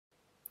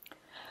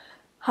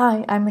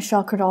Hi, I'm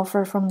Michelle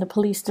Cardolfer from the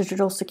Police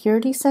Digital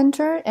Security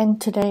Center, and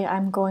today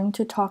I'm going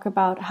to talk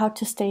about how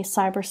to stay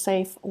cyber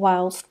safe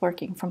whilst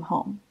working from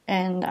home.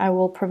 And I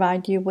will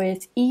provide you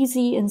with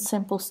easy and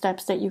simple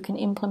steps that you can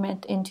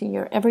implement into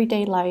your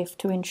everyday life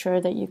to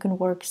ensure that you can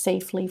work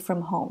safely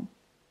from home.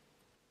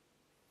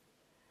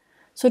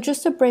 So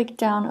just a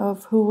breakdown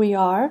of who we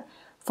are,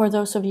 for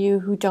those of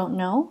you who don't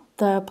know,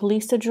 the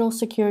Police Digital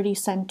Security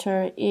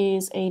Center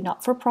is a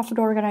not-for-profit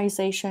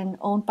organization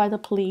owned by the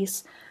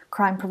police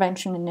crime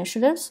prevention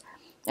initiatives,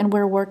 and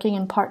we're working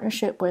in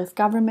partnership with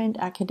government,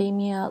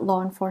 academia,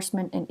 law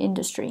enforcement, and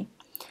industry.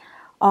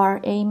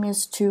 Our aim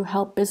is to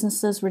help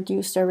businesses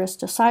reduce their risk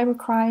to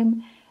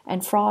cybercrime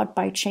and fraud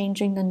by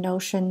changing the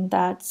notion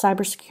that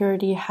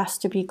cybersecurity has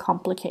to be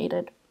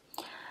complicated.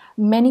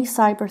 Many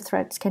cyber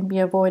threats can be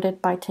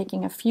avoided by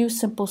taking a few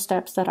simple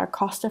steps that are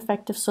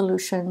cost-effective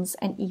solutions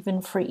and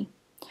even free.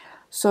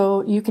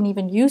 So you can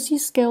even use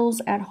these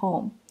skills at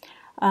home.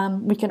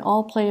 We can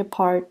all play a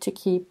part to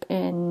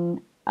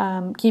keeping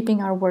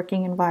our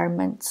working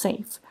environment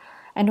safe.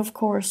 And of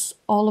course,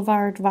 all of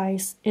our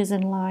advice is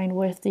in line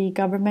with the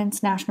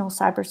government's National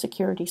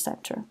Cybersecurity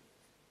Center.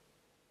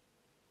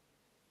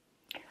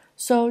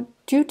 So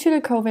due to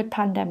the COVID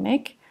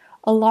pandemic,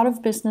 a lot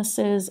of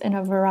businesses in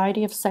a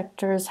variety of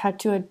sectors had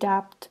to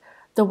adapt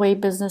the way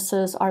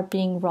businesses are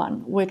being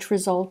run, which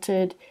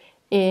resulted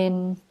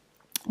in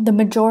the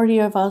majority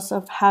of us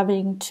of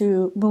having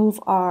to move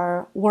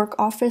our work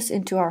office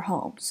into our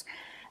homes.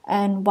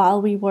 And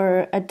while we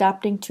were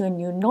adapting to a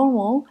new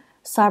normal,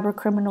 cyber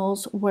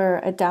criminals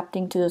were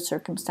adapting to the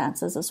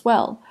circumstances as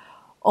well,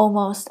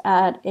 almost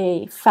at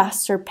a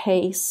faster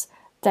pace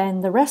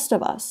than the rest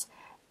of us,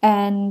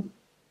 and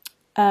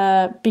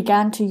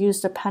began to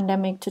use the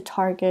pandemic to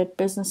target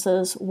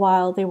businesses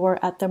while they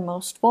were at their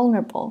most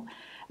vulnerable.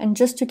 And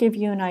just to give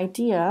you an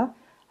idea,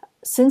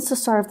 since the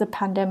start of the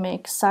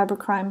pandemic,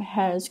 cybercrime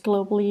has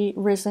globally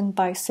risen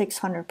by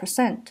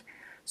 600%.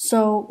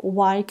 So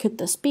why could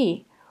this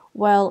be?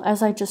 Well,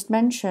 as I just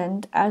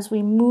mentioned, as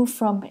we move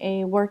from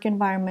a work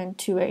environment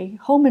to a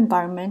home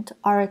environment,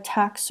 our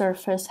attack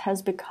surface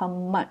has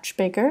become much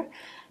bigger,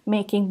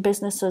 making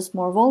businesses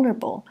more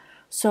vulnerable.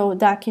 So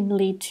that can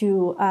lead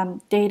to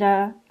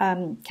data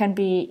can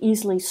be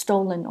easily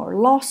stolen or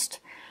lost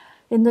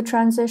in the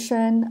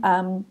transition.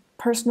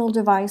 Personal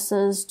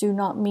devices do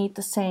not meet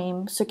the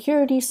same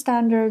security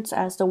standards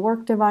as the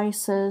work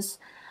devices.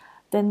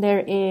 Then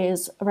there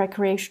is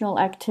recreational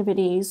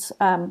activities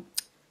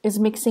is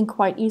mixing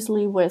quite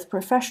easily with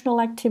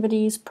professional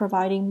activities,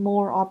 providing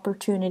more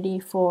opportunity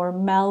for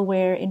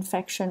malware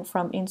infection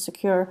from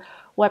insecure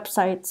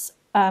websites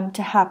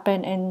to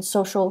happen, and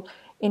social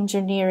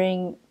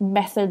engineering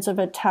methods of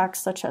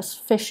attacks such as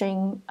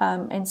phishing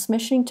and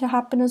smishing to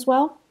happen as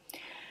well.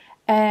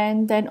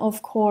 And then,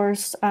 of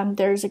course,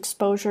 there's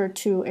exposure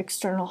to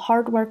external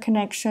hardware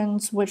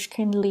connections, which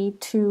can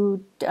lead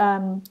to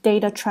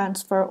data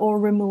transfer or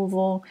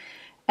removal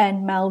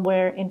and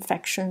malware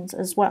infections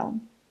as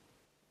well.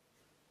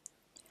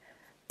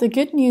 The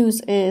good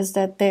news is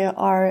that there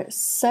are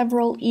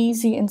several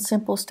easy and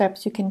simple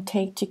steps you can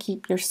take to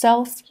keep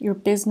yourself, your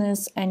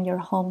business, and your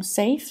home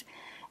safe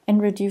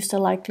and reduce the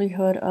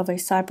likelihood of a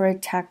cyber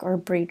attack or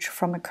breach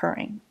from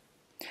occurring.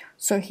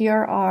 So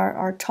here are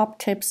our top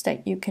tips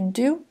that you can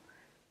do.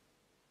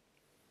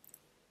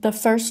 The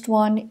first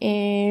one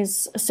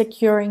is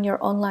securing your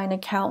online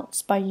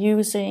accounts by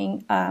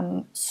using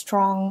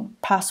strong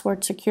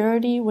password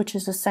security, which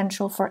is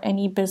essential for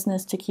any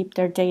business to keep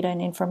their data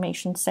and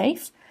information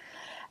safe.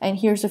 And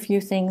here's a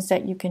few things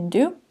that you can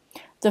do.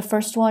 The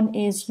first one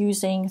is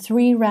using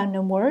 3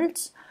 random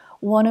words.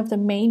 One of the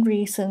main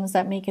reasons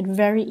that make it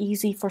very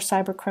easy for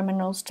cyber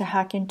criminals to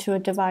hack into a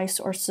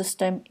device or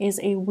system is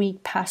a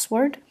weak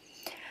password.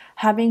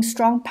 Having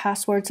strong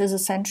passwords is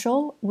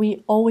essential.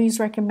 We always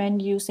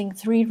recommend using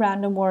 3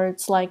 random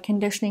words like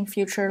conditioning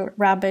future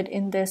rabbit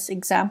in this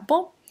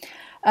example.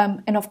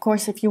 And of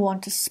course, if you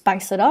want to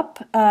spice it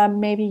up,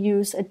 maybe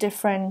use a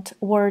different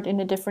word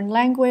in a different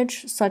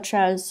language, such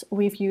as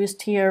we've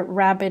used here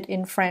rabbit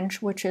in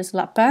French, which is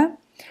lapin.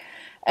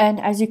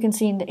 And as you can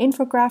see in the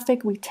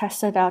infographic, we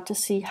tested out to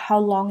see how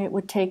long it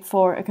would take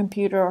for a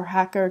computer or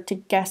hacker to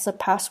guess a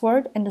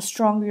password. And the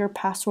stronger your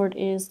password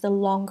is, the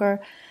longer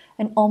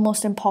and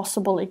almost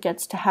impossible it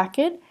gets to hack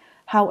it.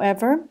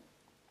 However,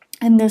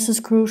 and this is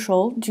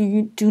crucial,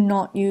 do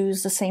not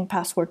use the same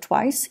password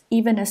twice,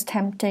 even as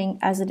tempting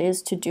as it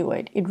is to do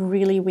it. It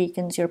really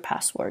weakens your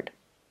password.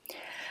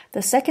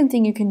 The second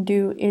thing you can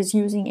do is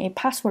using a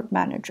password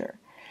manager.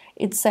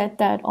 It's said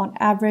that on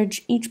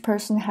average, each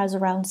person has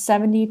around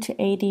 70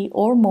 to 80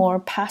 or more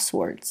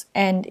passwords.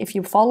 And if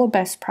you follow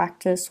best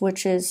practice,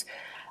 which is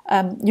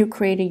you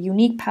create a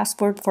unique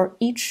password for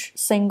each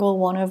single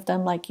one of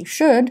them like you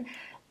should,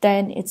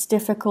 then it's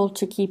difficult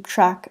to keep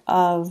track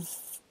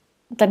of,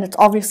 then it's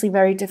obviously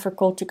very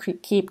difficult to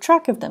keep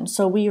track of them.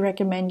 So we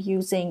recommend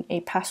using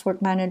a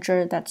password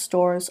manager that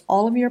stores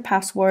all of your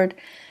password,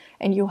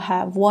 and you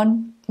have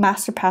one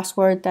master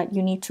password that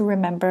you need to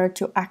remember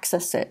to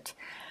access it.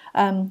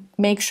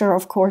 Make sure,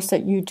 of course,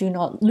 that you do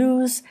not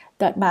lose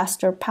that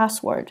master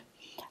password.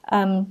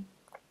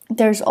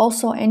 There's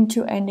also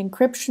end-to-end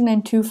encryption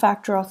and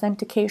two-factor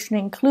authentication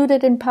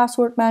included in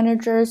password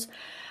managers.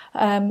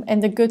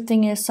 And the good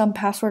thing is some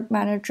password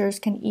managers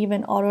can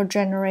even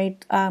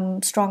auto-generate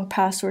strong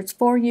passwords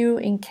for you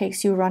in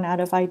case you run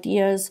out of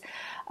ideas,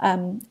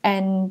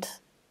 and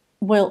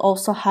will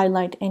also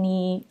highlight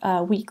any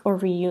weak or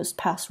reused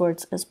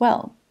passwords as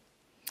well.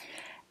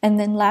 And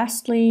then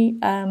lastly,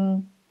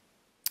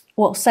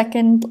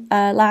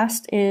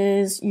 last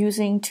is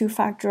using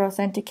two-factor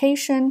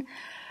authentication.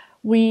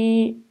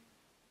 We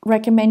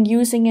recommend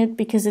using it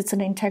because it's an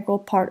integral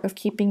part of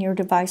keeping your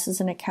devices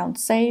and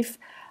accounts safe.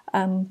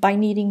 By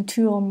needing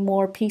 2 or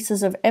more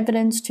pieces of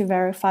evidence to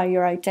verify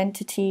your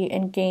identity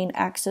and gain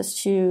access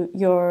to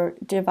your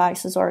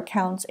devices or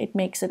accounts, it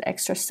makes it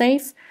extra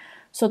safe.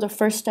 So the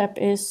first step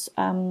is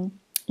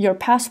your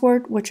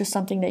password, which is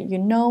something that you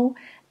know.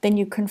 Then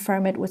you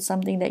confirm it with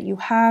something that you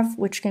have,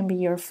 which can be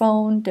your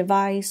phone,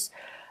 device,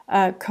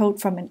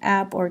 code from an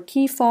app or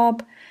key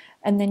fob.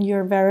 And then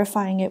you're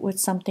verifying it with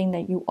something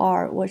that you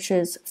are, which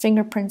is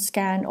fingerprint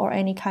scan or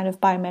any kind of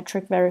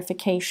biometric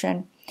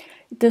verification.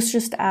 This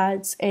just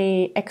adds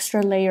an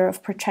extra layer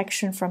of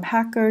protection from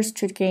hackers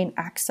to gain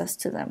access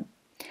to them.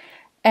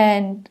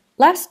 And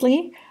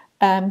lastly,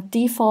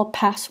 default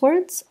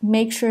passwords.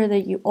 Make sure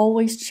that you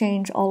always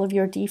change all of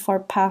your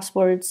default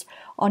passwords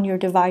on your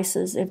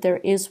devices if there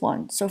is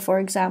one. So for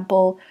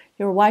example,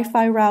 your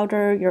Wi-Fi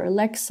router, your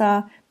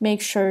Alexa,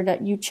 make sure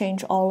that you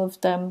change all of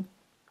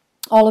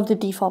the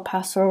default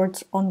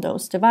passwords on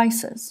those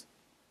devices.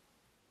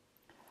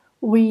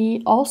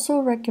 We also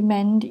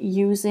recommend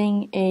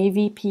using a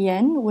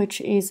VPN,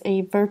 which is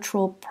a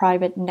virtual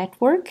private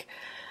network,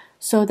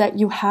 so that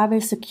you have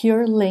a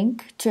secure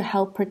link to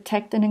help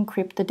protect and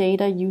encrypt the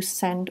data you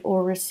send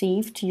or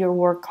receive to your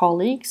work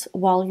colleagues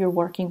while you're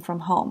working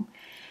from home.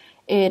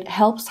 It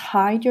helps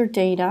hide your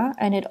data,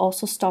 and it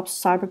also stops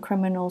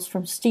cybercriminals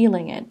from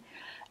stealing it.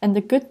 And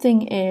the good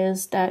thing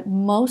is that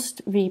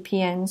most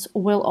VPNs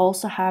will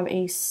also have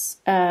a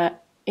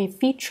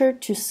feature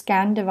to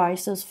scan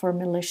devices for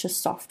malicious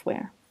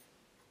software.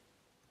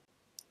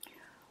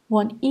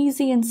 One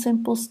easy and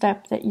simple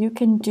step that you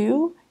can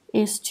do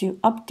is to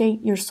update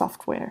your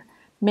software.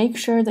 Make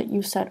sure that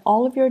you set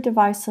all of your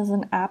devices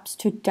and apps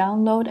to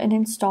download and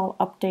install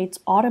updates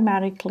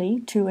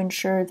automatically to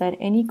ensure that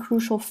any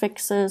crucial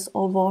fixes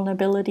or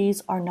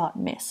vulnerabilities are not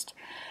missed,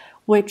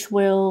 which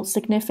will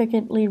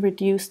significantly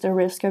reduce the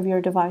risk of your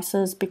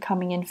devices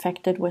becoming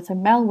infected with a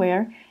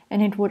malware,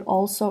 and it would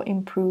also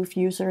improve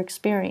user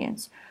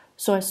experience.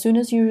 So as soon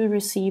as you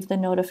receive the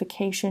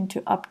notification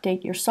to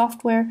update your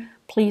software,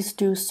 please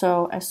do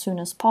so as soon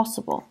as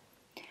possible.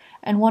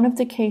 And one of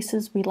the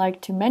cases we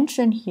like to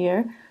mention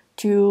here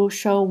to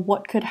show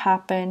what could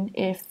happen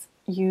if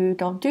you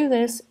don't do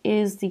this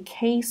is the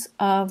case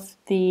of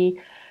the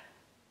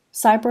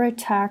cyber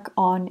attack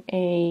on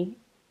a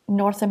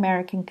North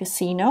American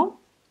casino.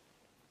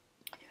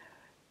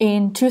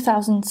 In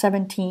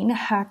 2017,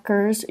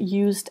 hackers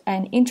used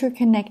an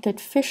interconnected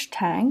fish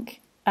tank,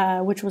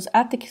 which was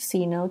at the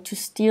casino, to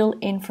steal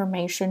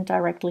information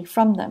directly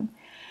from them.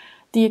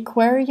 The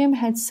aquarium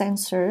had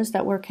sensors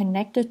that were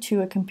connected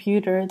to a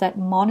computer that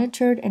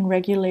monitored and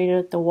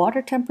regulated the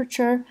water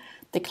temperature,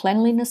 the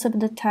cleanliness of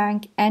the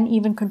tank, and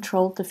even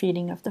controlled the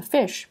feeding of the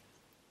fish.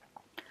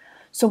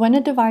 So when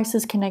a device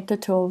is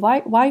connected to a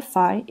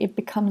Wi-Fi, it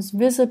becomes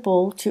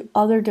visible to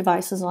other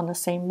devices on the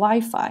same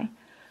Wi-Fi.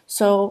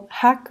 So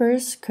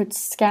hackers could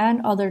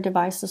scan other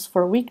devices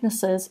for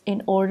weaknesses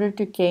in order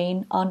to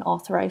gain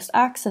unauthorized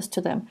access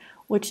to them,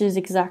 which is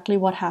exactly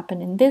what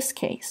happened in this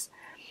case.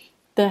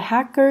 The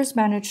hackers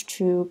managed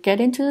to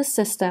get into the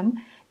system.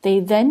 They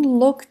then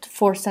looked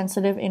for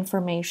sensitive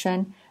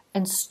information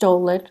and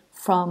stole it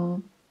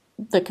from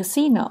the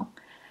casino.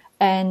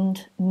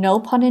 And no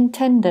pun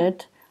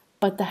intended,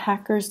 but the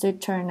hackers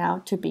did turn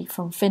out to be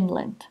from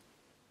Finland.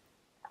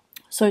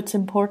 So it's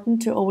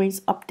important to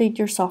always update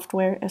your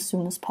software as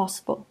soon as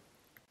possible.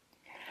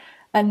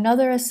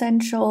 Another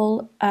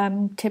essential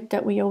tip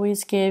that we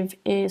always give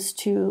is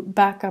to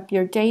back up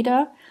your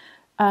data.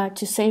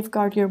 To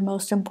safeguard your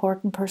most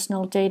important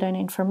personal data and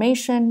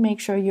information, make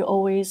sure you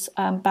always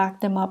back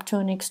them up to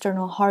an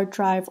external hard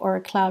drive or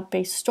a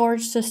cloud-based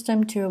storage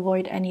system to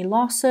avoid any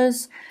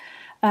losses.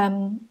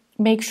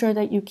 Make sure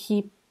that you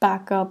keep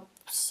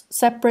backups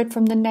separate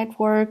from the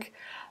network.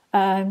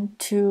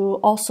 To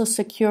also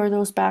secure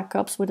those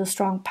backups with a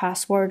strong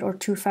password or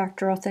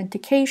two-factor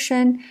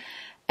authentication,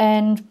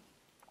 and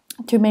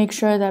to make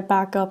sure that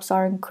backups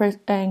are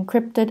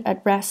encrypted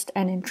at rest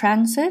and in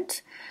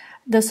transit.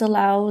 This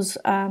allows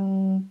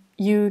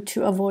you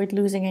to avoid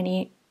losing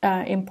any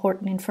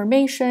important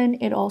information.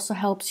 It also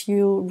helps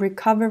you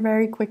recover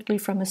very quickly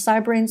from a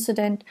cyber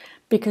incident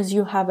because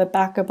you have a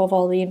backup of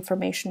all the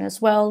information as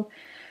well,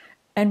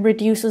 and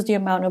reduces the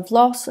amount of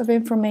loss of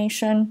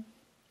information,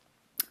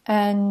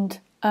 and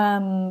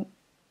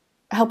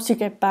helps you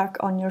get back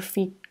on your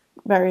feet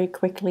very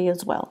quickly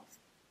as well.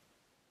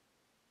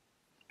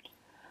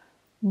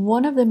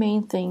 One of the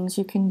main things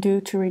you can do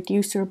to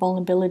reduce your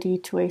vulnerability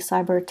to a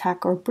cyber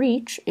attack or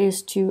breach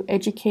is to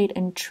educate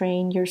and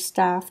train your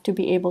staff to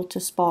be able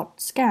to spot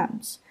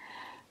scams.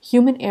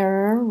 Human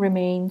error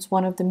remains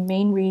one of the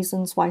main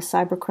reasons why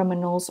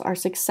cybercriminals are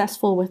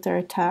successful with their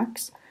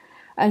attacks,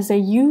 as they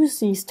use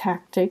these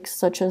tactics,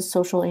 such as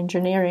social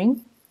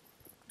engineering,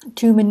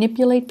 to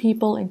manipulate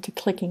people into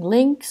clicking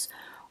links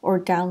or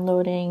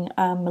downloading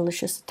a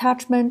malicious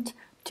attachment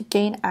to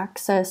gain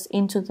access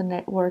into the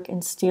network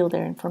and steal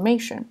their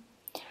information.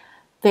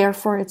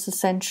 Therefore, it's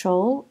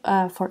essential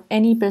for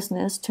any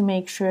business to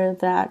make sure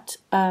that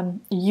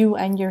you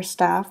and your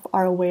staff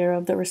are aware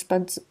of the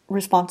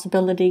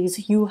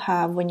responsibilities you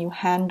have when you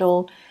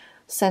handle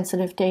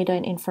sensitive data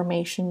and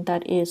information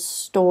that is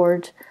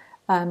stored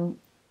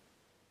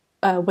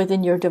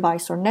within your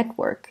device or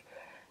network.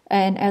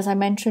 And as I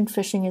mentioned,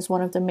 phishing is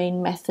one of the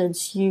main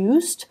methods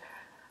used,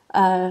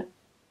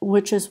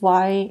 which is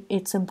why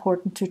it's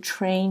important to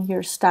train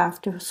your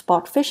staff to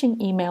spot phishing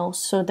emails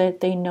so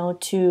that they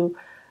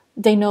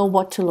know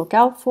what to look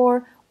out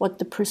for, what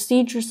the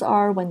procedures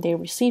are when they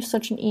receive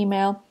such an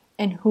email,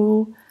 and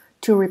who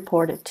to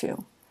report it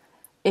to.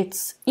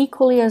 It's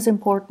equally as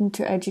important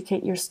to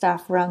educate your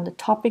staff around the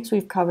topics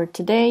we've covered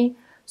today,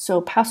 so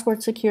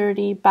password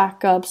security,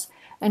 backups,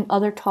 and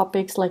other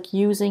topics like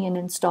using and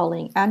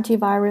installing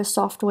antivirus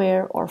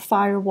software or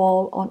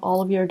firewall on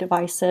all of your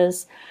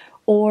devices,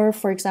 or,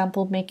 for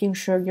example, making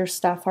sure your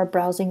staff are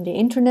browsing the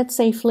internet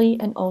safely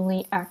and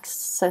only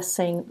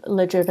accessing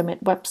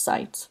legitimate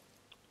websites.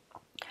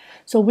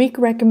 So we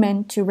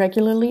recommend to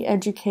regularly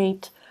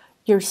educate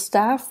your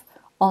staff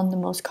on the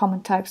most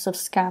common types of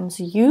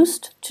scams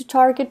used to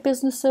target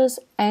businesses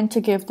and to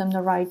give them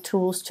the right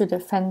tools to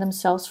defend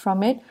themselves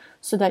from it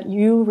so that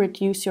you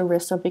reduce your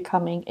risk of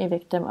becoming a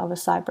victim of a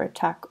cyber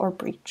attack or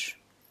breach.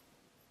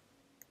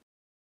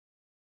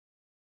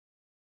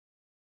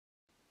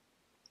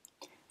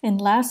 And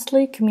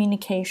lastly,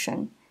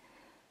 communication.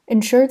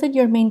 Ensure that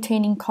you're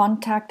maintaining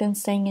contact and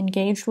staying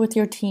engaged with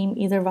your team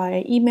either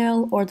via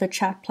email or the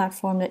chat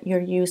platform that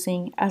you're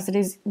using, as it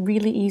is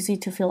really easy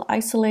to feel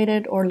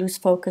isolated or lose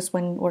focus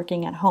when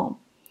working at home.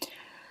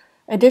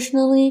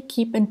 Additionally,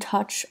 keep in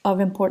touch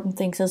of important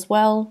things as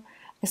well,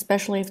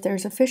 especially if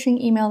there's a phishing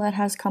email that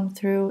has come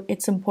through.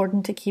 It's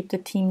important to keep the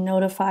team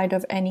notified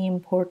of any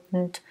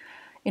important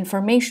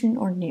information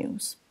or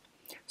news.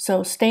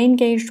 So stay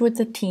engaged with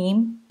the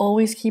team,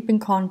 always keep in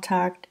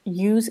contact,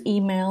 use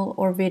email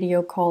or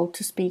video call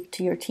to speak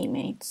to your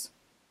teammates.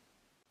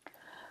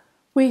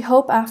 We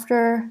hope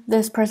after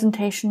this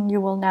presentation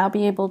you will now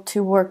be able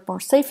to work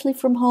more safely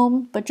from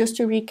home, but just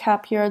to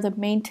recap, here are the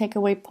main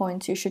takeaway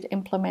points you should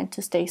implement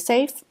to stay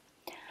safe.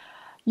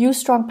 Use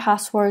strong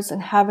passwords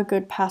and have a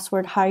good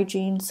password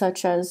hygiene,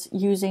 such as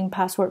using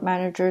password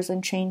managers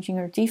and changing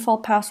your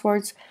default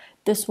passwords.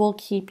 This will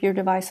keep your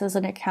devices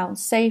and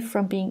accounts safe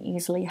from being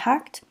easily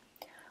hacked.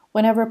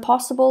 Whenever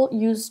possible,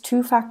 use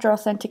two-factor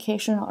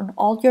authentication on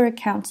all your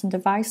accounts and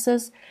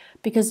devices,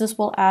 because this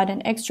will add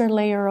an extra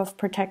layer of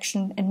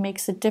protection and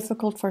makes it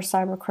difficult for a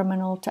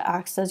cybercriminal to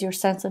access your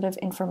sensitive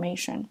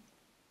information.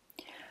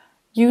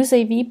 Use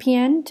a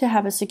VPN to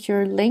have a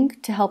secure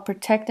link to help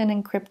protect and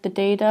encrypt the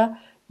data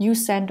you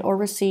send or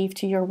receive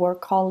to your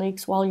work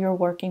colleagues while you're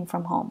working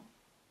from home.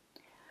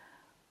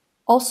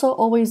 Also,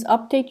 always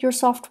update your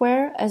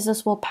software, as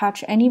this will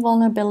patch any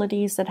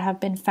vulnerabilities that have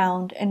been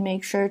found, and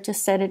make sure to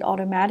set it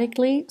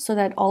automatically so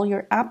that all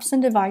your apps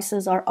and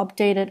devices are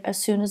updated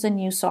as soon as a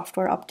new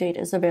software update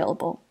is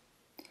available.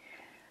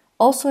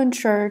 Also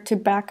ensure to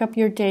back up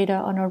your data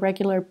on a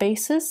regular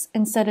basis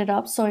and set it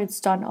up so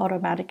it's done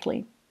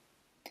automatically.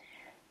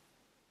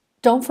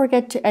 Don't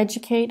forget to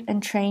educate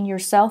and train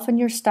yourself and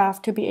your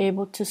staff to be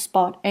able to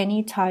spot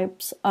any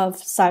types of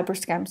cyber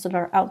scams that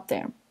are out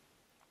there.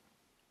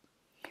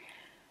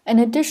 And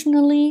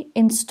additionally,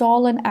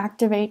 install and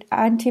activate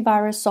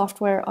antivirus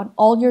software on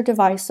all your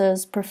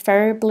devices,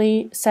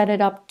 preferably set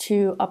it up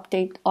to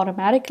update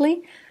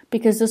automatically,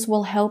 because this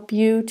will help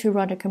you to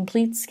run a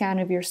complete scan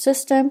of your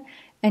system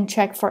and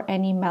check for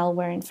any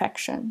malware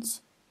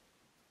infections.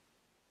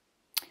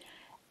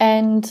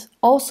 And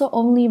also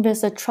only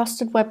visit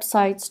trusted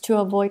websites to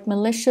avoid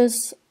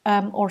malicious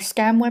or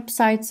scam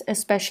websites,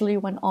 especially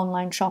when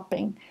online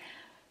shopping.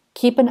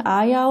 Keep an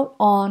eye out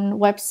on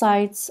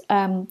websites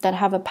that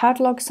have a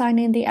padlock sign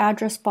in the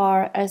address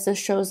bar, as this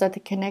shows that the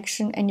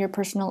connection and your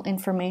personal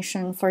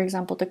information, for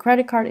example, the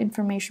credit card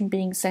information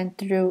being sent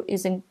through,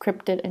 is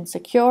encrypted and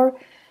secure.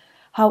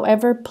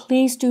 However,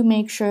 please do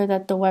make sure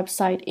that the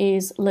website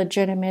is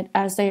legitimate,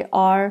 as they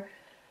are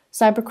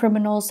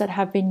cybercriminals that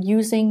have been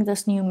using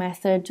this new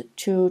method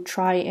to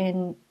try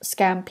and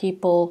scam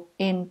people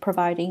in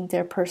providing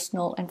their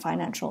personal and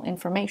financial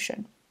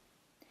information.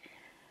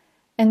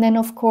 And then,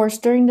 of course,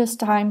 during this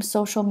time,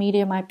 social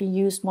media might be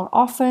used more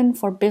often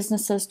for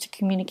businesses to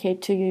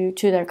communicate to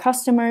their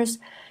customers.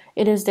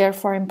 It is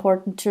therefore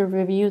important to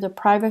review the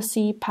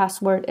privacy,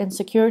 password, and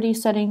security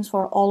settings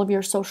for all of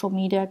your social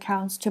media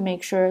accounts to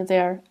make sure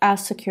they're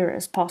as secure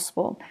as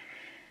possible.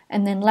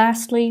 And then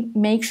lastly,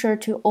 make sure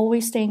to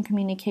always stay in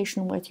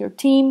communication with your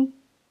team.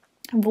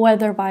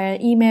 whether via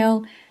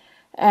email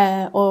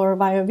or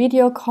via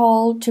video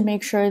call, to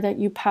make sure that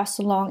you pass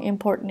along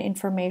important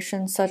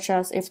information, such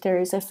as if there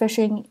is a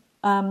phishing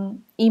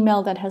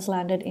email that has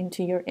landed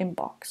into your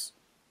inbox.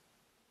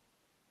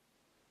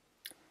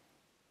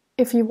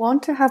 If you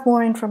want to have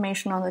more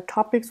information on the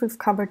topics we've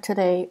covered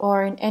today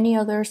or in any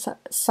other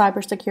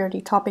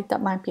cybersecurity topic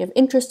that might be of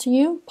interest to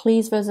you,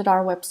 please visit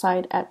our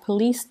website at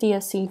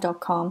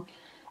policedsc.com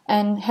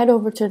and head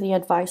over to the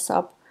Advice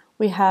Hub.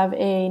 We have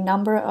a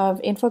number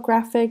of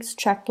infographics,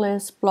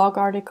 checklists, blog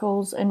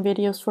articles, and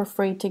videos for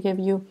free to give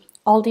you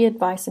all the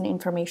advice and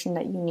information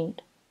that you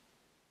need.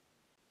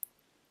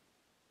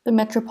 The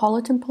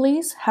Metropolitan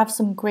Police have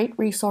some great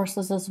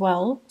resources as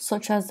well,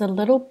 such as the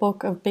Little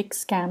Book of Big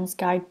Scams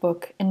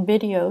guidebook and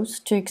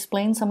videos to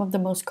explain some of the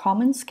most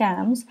common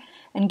scams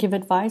and give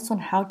advice on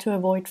how to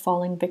avoid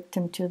falling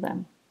victim to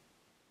them.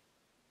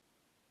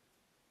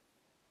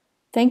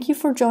 Thank you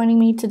for joining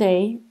me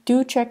today.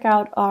 Do check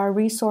out our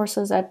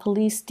resources at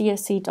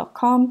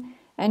policedsc.com,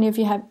 and if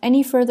you have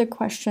any further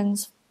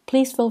questions,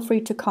 please feel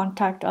free to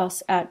contact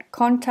us at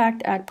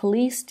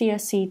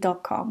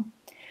contact@policedsc.com.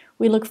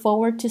 We look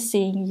forward to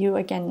seeing you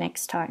again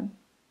next time.